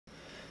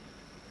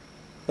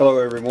Hello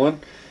everyone.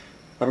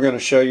 I'm going to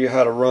show you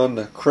how to run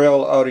the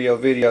Krell audio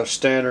video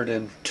standard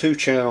in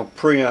 2-channel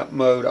preamp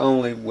mode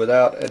only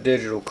without a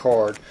digital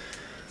card.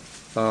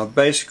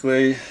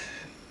 Basically,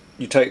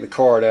 you take the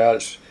card out.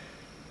 It's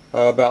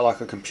about like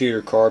a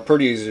computer card.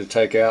 Pretty easy to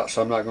take out,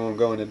 so I'm not going to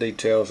go into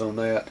details on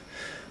that.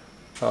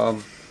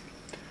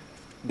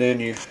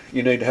 Then you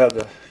need to have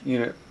the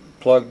unit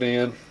plugged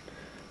in,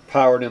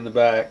 powered in the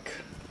back,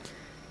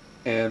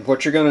 and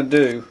what you're going to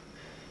do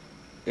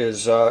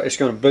is it's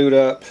going to boot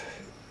up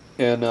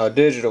in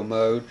digital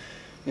mode,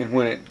 and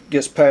when it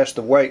gets past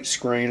the wait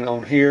screen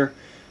on here,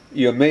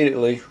 you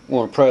immediately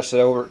want to press it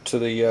over to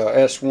the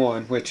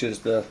S1, which is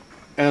the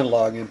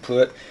analog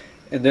input,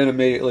 and then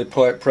immediately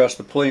press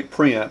the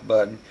preamp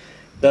button.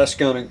 That's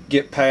going to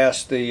get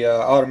past the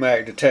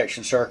automatic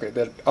detection circuit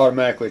that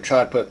automatically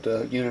try to put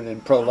the unit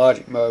in Pro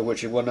Logic mode,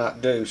 which it will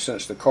not do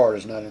since the card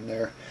is not in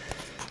there.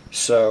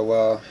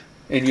 So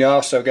and you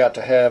also got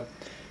to have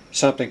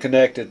something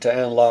connected to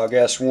analog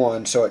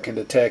S1 so it can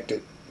detect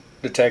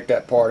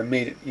that part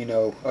immediately,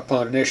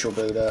 upon initial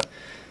boot up.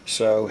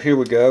 So here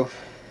we go.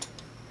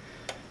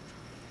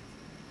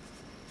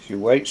 It's your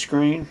wait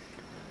screen.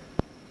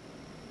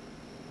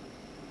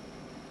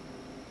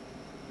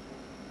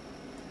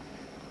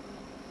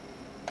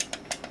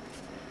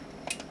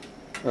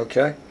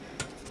 Okay,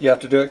 you have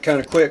to do it kind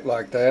of quick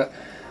like that.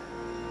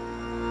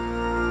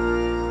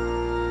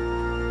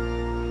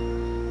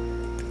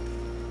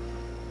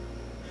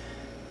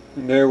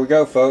 And there we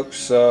go,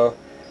 folks.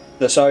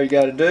 That's all you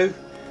got to do.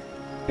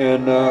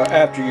 And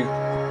after you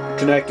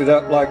connect it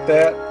up like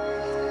that,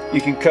 you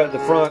can cut the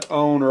front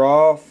on or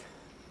off,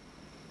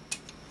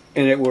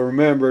 and it will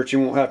remember it. You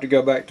won't have to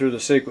go back through the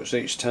sequence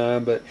each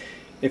time. But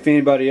if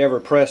anybody ever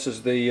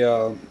presses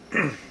the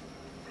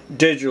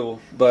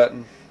digital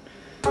button,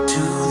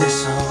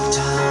 if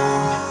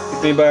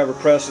anybody ever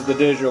presses the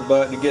digital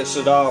button and gets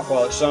it off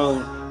while it's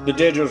on, the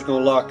digital is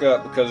going to lock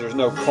up because there's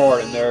no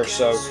card in there,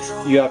 so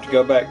you have to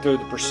go back through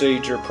the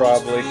procedure,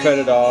 probably cut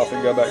it off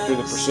and go back through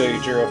the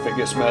procedure if it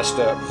gets messed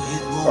up.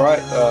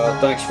 Alright,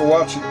 thanks for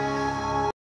watching.